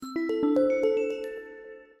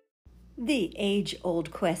The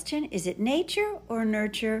age-old question, is it nature or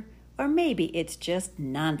nurture, or maybe it's just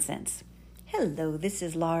nonsense? Hello, this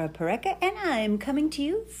is Laura Pareca, and I'm coming to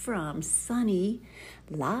you from sunny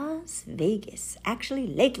Las Vegas, actually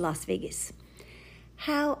Lake Las Vegas.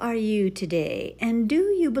 How are you today, and do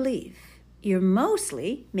you believe you're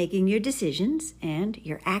mostly making your decisions and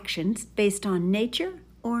your actions based on nature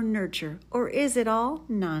or nurture, or is it all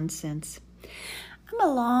nonsense? I'm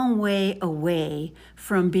a long way away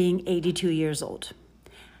from being 82 years old.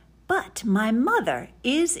 But my mother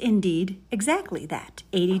is indeed exactly that,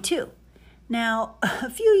 82. Now, a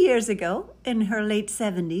few years ago, in her late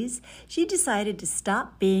 70s, she decided to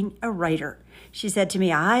stop being a writer. She said to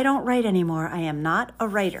me, "I don't write anymore. I am not a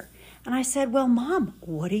writer." And I said, "Well, Mom,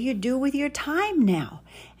 what do you do with your time now?"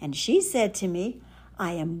 And she said to me,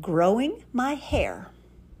 "I am growing my hair."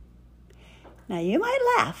 Now, you might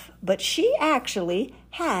laugh, but she actually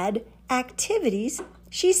had activities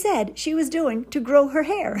she said she was doing to grow her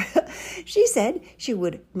hair. She said she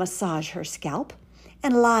would massage her scalp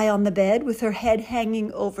and lie on the bed with her head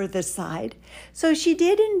hanging over the side. So she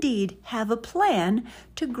did indeed have a plan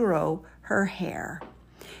to grow her hair.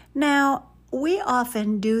 Now, we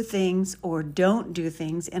often do things or don't do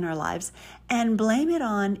things in our lives and blame it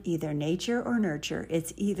on either nature or nurture.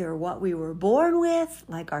 It's either what we were born with,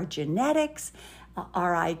 like our genetics,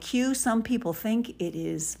 our IQ. Some people think it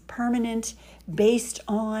is permanent based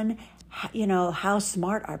on, how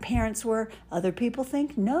smart our parents were. Other people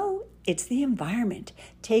think, no, it's the environment.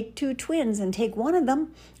 Take two twins and take one of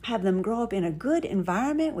them, have them grow up in a good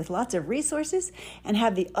environment with lots of resources, and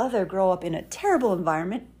have the other grow up in a terrible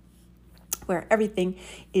environment where everything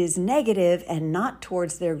is negative and not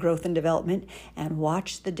towards their growth and development, and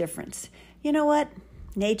watch the difference. You know what?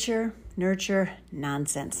 Nature, nurture,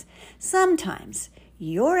 nonsense. Sometimes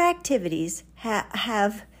your activities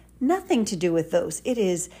have nothing to do with those. It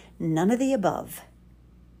is none of the above.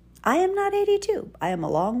 I am not 82. I am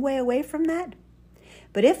a long way away from that.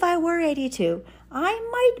 But if I were 82, I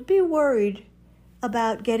might be worried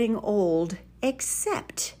about getting old,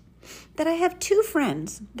 except that I have two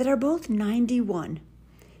friends that are both 91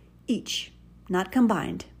 each, not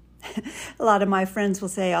combined. A lot of my friends will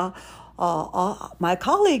say, my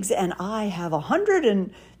colleagues and I have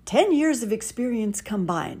 110 years of experience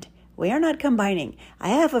combined. We are not combining. I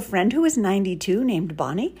have a friend who is 92 named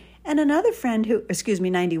Bonnie, and another friend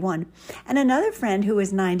 91, and another friend who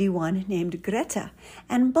is 91 named Greta.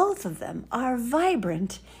 And both of them are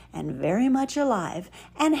vibrant and very much alive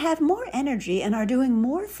and have more energy and are doing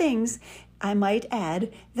more things, I might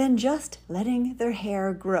add, than just letting their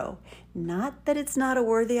hair grow. Not that it's not a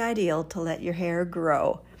worthy ideal to let your hair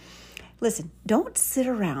grow. Listen, don't sit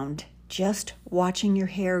around just watching your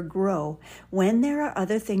hair grow when there are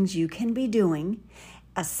other things you can be doing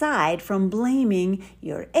aside from blaming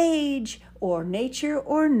your age or nature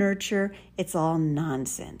or nurture. It's all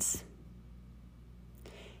nonsense.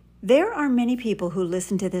 There are many people who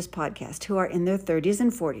listen to this podcast who are in their 30s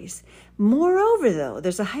and 40s. Moreover, though,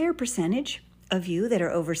 there's a higher percentage of you that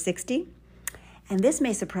are over 60. And this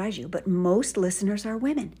may surprise you, but most listeners are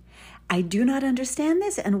women. I do not understand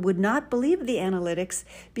this and would not believe the analytics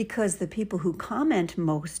because the people who comment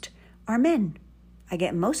most are men. I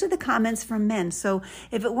get most of the comments from men. So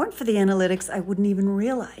if it weren't for the analytics, I wouldn't even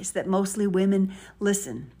realize that mostly women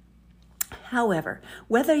listen. However,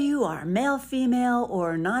 whether you are male, female,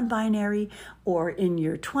 or non-binary, or in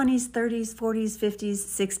your 20s, 30s, 40s, 50s,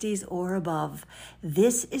 60s, or above,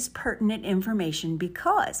 this is pertinent information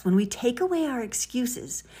because when we take away our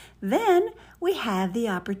excuses, then we have the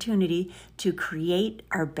opportunity to create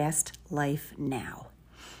our best life now.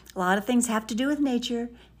 A lot of things have to do with nature,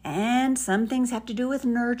 and some things have to do with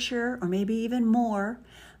nurture, or maybe even more.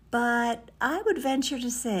 But I would venture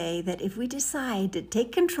to say that if we decide to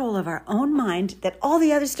take control of our own mind, that all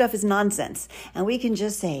the other stuff is nonsense, and we can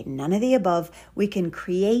just say none of the above, we can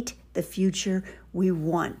create the future we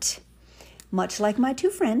want. Much like my two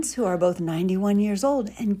friends who are both 91 years old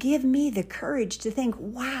and give me the courage to think,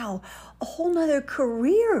 wow, a whole nother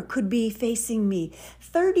career could be facing me.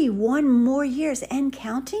 31 more years and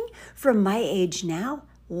counting from my age now.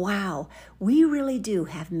 Wow, we really do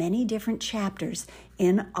have many different chapters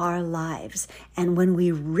in our lives. And when we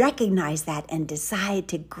recognize that and decide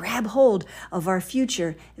to grab hold of our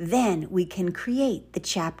future, then we can create the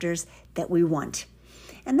chapters that we want.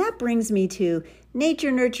 And that brings me to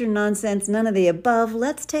nature, nurture, nonsense, none of the above.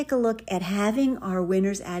 Let's take a look at having our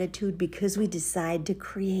winner's attitude because we decide to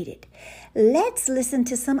create it. Let's listen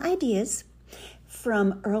to some ideas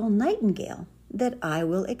from Earl Nightingale that I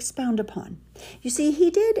will expound upon. You see, he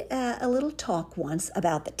did a little talk once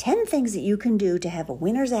about the 10 things that you can do to have a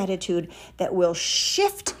winner's attitude that will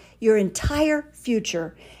shift your entire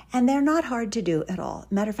future, and they're not hard to do at all.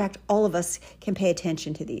 Matter of fact, all of us can pay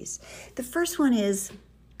attention to these. The first one is,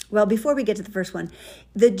 well, before we get to the first one,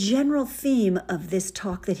 the general theme of this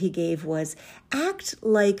talk that he gave was act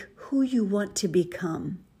like who you want to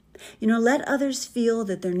become. Let others feel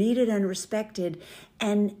that they're needed and respected,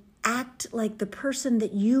 and act like the person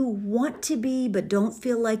that you want to be but don't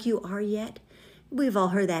feel like you are yet. We've all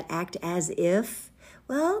heard that act as if.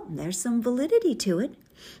 Well, there's some validity to it.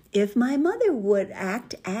 If my mother would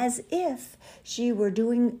act as if she were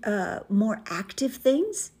doing more active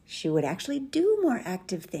things, she would actually do more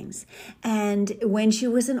active things. And when she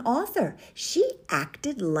was an author, she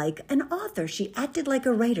acted like an author. She acted like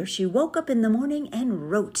a writer. She woke up in the morning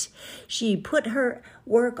and wrote. She put her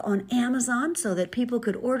work on Amazon so that people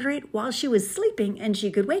could order it while she was sleeping, and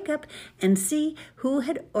she could wake up and see who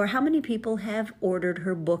had or how many people have ordered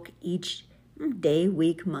her book each day,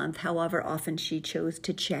 week, month, however often she chose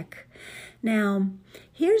to check. Now,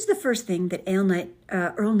 here's the first thing that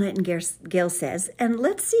Earl Nightingale says, and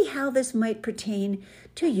let's see how this might pertain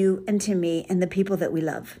to you and to me and the people that we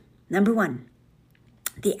love. Number one,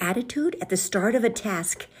 the attitude at the start of a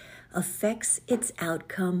task affects its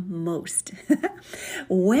outcome most.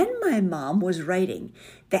 When my mom was writing,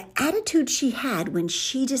 the attitude she had when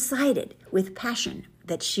she decided with passion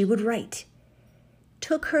that she would write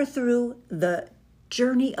took her through the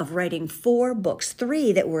journey of writing 4 books,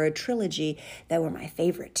 3 that were a trilogy that were my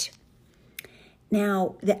favorite.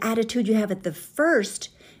 Now, the attitude you have at the first,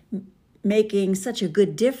 making such a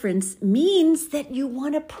good difference, means that you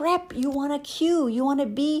want to prep, you want to cue, you want to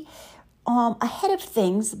be ahead of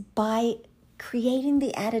things by creating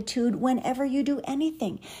the attitude whenever you do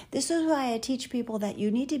anything. This is why I teach people that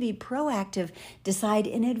you need to be proactive, decide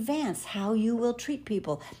in advance how you will treat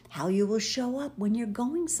people, how you will show up when you're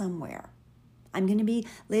going somewhere. I'm going to be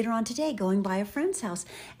later on today going by a friend's house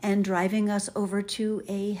and driving us over to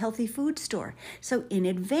a healthy food store. So in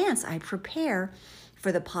advance, I prepare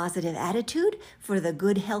for the positive attitude, for the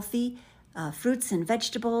good, healthy fruits and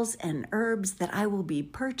vegetables and herbs that I will be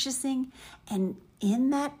purchasing. And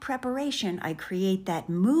in that preparation, I create that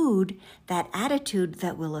mood, that attitude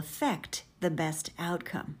that will affect the best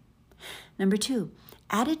outcome. Number 2,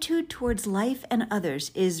 attitude towards life and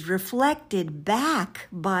others is reflected back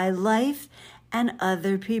by life and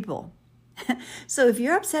other people. So if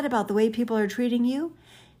you're upset about the way people are treating you,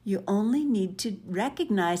 you only need to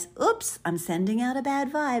recognize, oops, I'm sending out a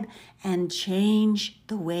bad vibe, and change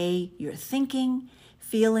the way you're thinking,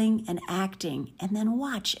 feeling, and acting, and then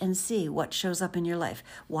watch and see what shows up in your life.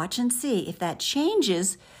 Watch and see if that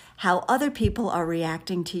changes how other people are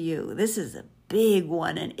reacting to you. This is a big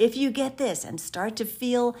one, and if you get this and start to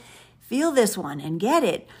feel this one and get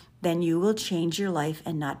it, then you will change your life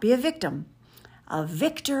and not be a victim. A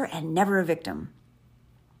victor and never a victim.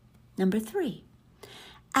 Number 3,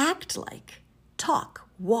 act like, talk,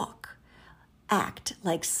 walk, act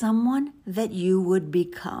like someone that you would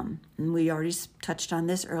become. And we already touched on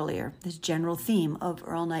this earlier. This general theme of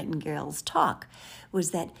Earl Nightingale's talk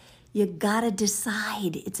was that you gotta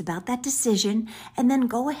decide. It's about that decision, and then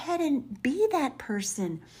go ahead and be that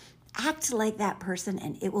person. Act like that person,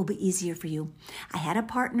 and it will be easier for you. I had a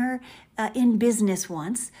partner in business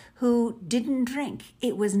once who didn't drink.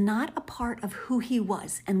 It was not a part of who he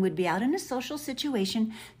was, and would be out in a social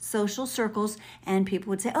situation, social circles, and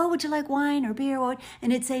people would say, oh, would you like wine or beer?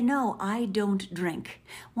 And he'd say, no, I don't drink.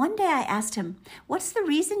 One day I asked him, what's the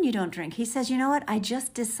reason you don't drink? He says, you know what? I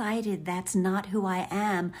just decided that's not who I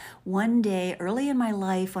am. One day early in my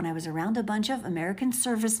life, when I was around a bunch of American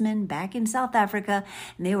servicemen back in South Africa,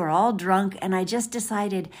 and they were all drunk, and I just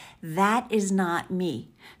decided that is not me.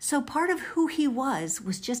 So part of who he was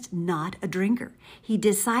just not a drinker. He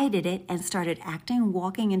decided it and started acting,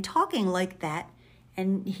 walking, and talking like that,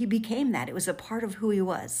 and he became that. It was a part of who he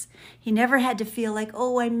was. He never had to feel like,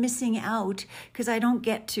 oh, I'm missing out because I don't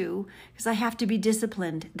get to, because I have to be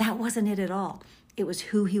disciplined. That wasn't it at all. It was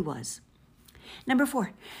who he was. Number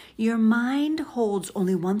 4, your mind holds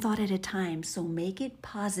only one thought at a time, so make it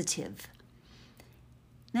positive.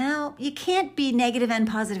 Now, you can't be negative and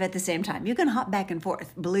positive at the same time. You can hop back and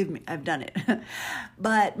forth. Believe me, I've done it.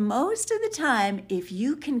 But most of the time, if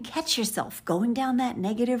you can catch yourself going down that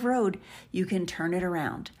negative road, you can turn it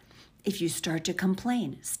around. If you start to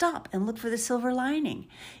complain, stop and look for the silver lining.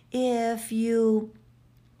 If you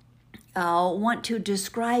want to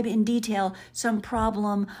describe in detail some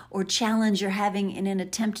problem or challenge you're having in an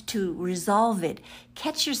attempt to resolve it,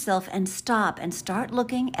 catch yourself and stop and start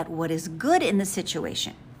looking at what is good in the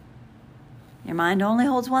situation. Your mind only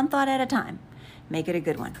holds one thought at a time. Make it a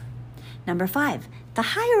good one. Number 5, the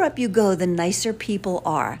higher up you go, the nicer people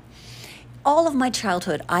are. All of my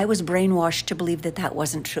childhood, I was brainwashed to believe that that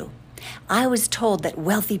wasn't true. I was told that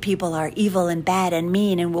wealthy people are evil and bad and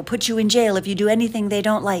mean and will put you in jail if you do anything they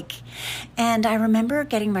don't like. And I remember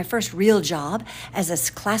getting my first real job as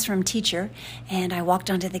a classroom teacher, and I walked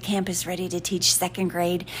onto the campus ready to teach second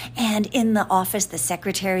grade, and in the office, the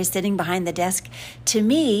secretary sitting behind the desk, to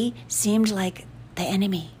me, seemed like the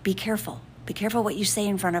enemy. Be careful. Be careful what you say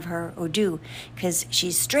in front of her or do, because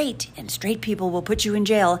she's straight, and straight people will put you in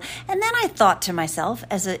jail. And then I thought to myself,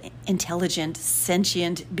 as an intelligent,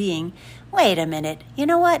 sentient being, wait a minute, you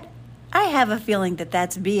know what? I have a feeling that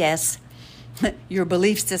that's BS. Your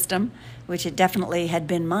belief system, which it definitely had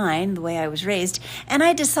been mine, the way I was raised. And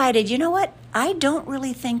I decided, you know what? I don't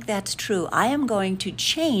really think that's true. I am going to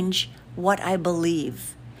change what I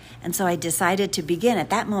believe. And so I decided to begin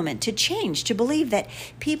at that moment to change, to believe that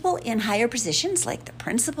people in higher positions like the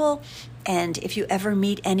principal, and if you ever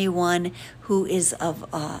meet anyone who is of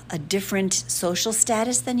a different social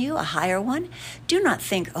status than you, a higher one, do not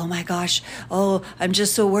think, oh my gosh, I'm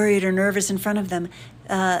just so worried or nervous in front of them.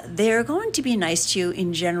 They're going to be nice to you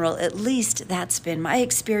in general. At least that's been my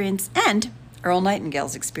experience and Earl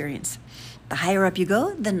Nightingale's experience. The higher up you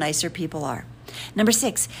go, the nicer people are. Number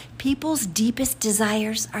 6, people's deepest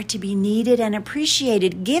desires are to be needed and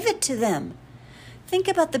appreciated. Give it to them. Think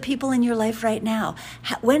about the people in your life right now.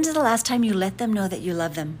 When's the last time you let them know that you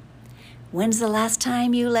love them? When's the last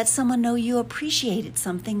time you let someone know you appreciated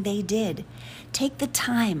something they did? Take the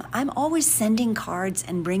time. I'm always sending cards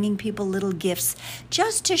and bringing people little gifts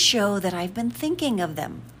just to show that I've been thinking of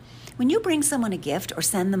them. When you bring someone a gift or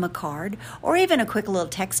send them a card or even a quick little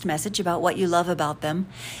text message about what you love about them,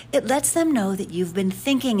 it lets them know that you've been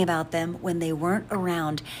thinking about them when they weren't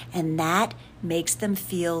around, and that makes them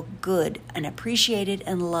feel good and appreciated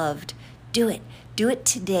and loved. Do it. Do it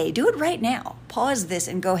today. Do it right now. Pause this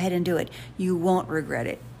and go ahead and do it. You won't regret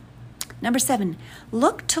it. Number 7,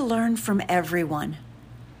 look to learn from everyone.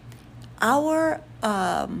 Our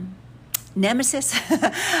nemesis,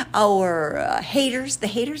 our haters,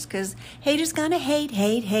 because haters gonna hate.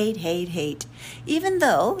 Even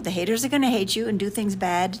though the haters are gonna hate you and do things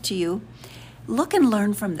bad to you, look and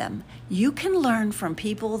learn from them. You can learn from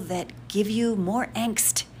people that give you more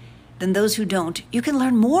angst than those who don't. You can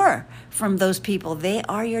learn more from those people. They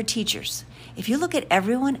are your teachers. If you look at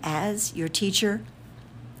everyone as your teacher,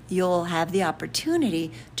 you'll have the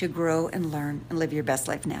opportunity to grow and learn and live your best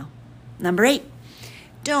life now. Number 8,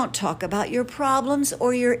 don't talk about your problems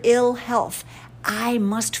or your ill health. I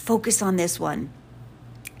must focus on this one.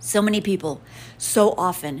 So many people, so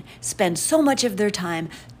often, spend so much of their time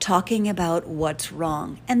talking about what's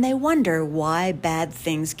wrong, and they wonder why bad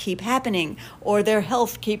things keep happening or their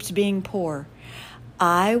health keeps being poor.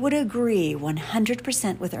 I would agree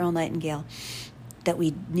 100% with Earl Nightingale that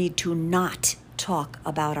we need to not talk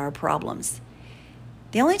about our problems.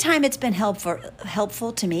 The only time it's been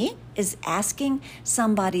helpful to me is asking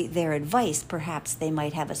somebody their advice. Perhaps they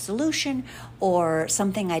might have a solution or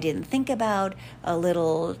something I didn't think about, a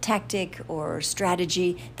little tactic or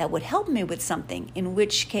strategy that would help me with something, in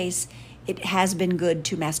which case it has been good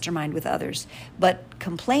to mastermind with others. But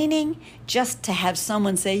complaining just to have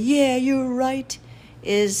someone say, yeah, you're right,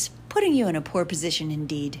 is putting you in a poor position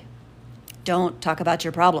indeed. Don't talk about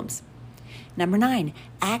your problems. Number 9,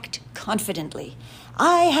 act confidently.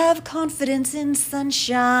 I have confidence in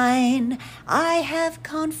sunshine. I have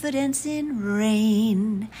confidence in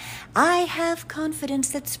rain. I have confidence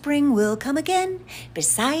that spring will come again.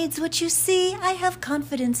 Besides what you see, I have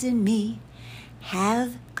confidence in me.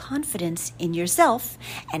 Have confidence in yourself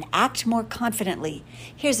and act more confidently.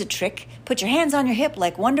 Here's a trick. Put your hands on your hip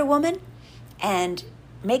like Wonder Woman and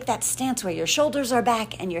make that stance where your shoulders are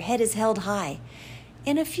back and your head is held high.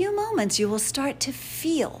 In a few moments, you will start to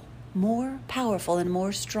feel more powerful and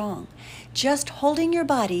more strong. Just holding your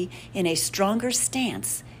body in a stronger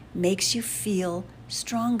stance makes you feel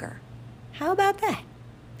stronger. How about that?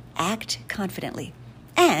 Act confidently.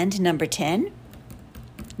 And number 10,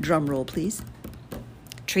 drum roll please,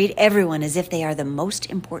 treat everyone as if they are the most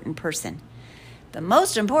important person. The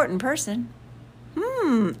most important person?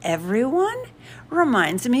 Everyone?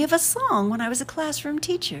 Reminds me of a song when I was a classroom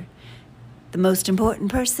teacher. The most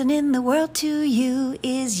important person in the world to you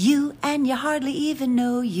is you, and you hardly even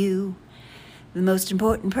know you. The most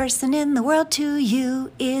important person in the world to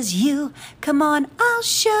you is you. Come on, I'll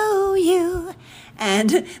show you.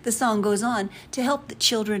 And the song goes on to help the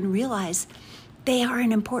children realize they are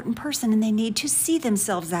an important person and they need to see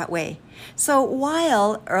themselves that way. So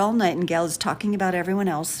while Earl Nightingale is talking about everyone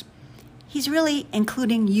else, he's really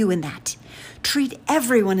including you in that. Treat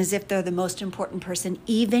everyone as if they're the most important person,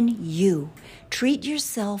 even you. Treat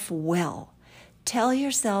yourself well. Tell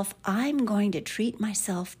yourself, I'm going to treat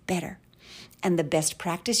myself better. And the best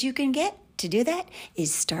practice you can get to do that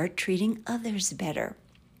is start treating others better.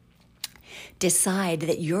 Decide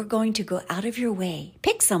that you're going to go out of your way.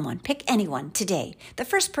 Pick someone, pick anyone today, the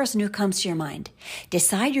first person who comes to your mind.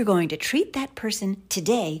 Decide you're going to treat that person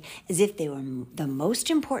today as if they were the most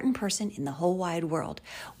important person in the whole wide world.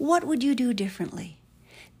 What would you do differently?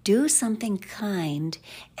 Do something kind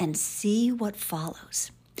and see what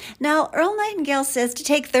follows. Now, Earl Nightingale says to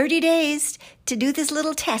take 30 days to do this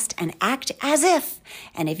little test and act as if.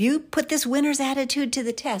 And if you put this winner's attitude to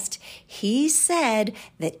the test, he said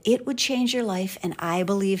that it would change your life, and I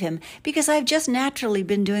believe him because I've just naturally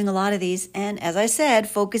been doing a lot of these. And as I said,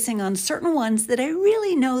 focusing on certain ones that I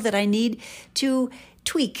really know that I need to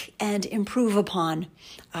tweak and improve upon.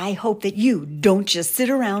 I hope that you don't just sit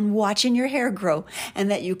around watching your hair grow and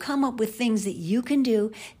that you come up with things that you can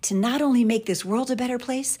do to not only make this world a better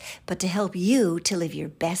place, but to help you to live your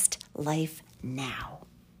best life now.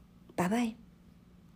 Bye-bye.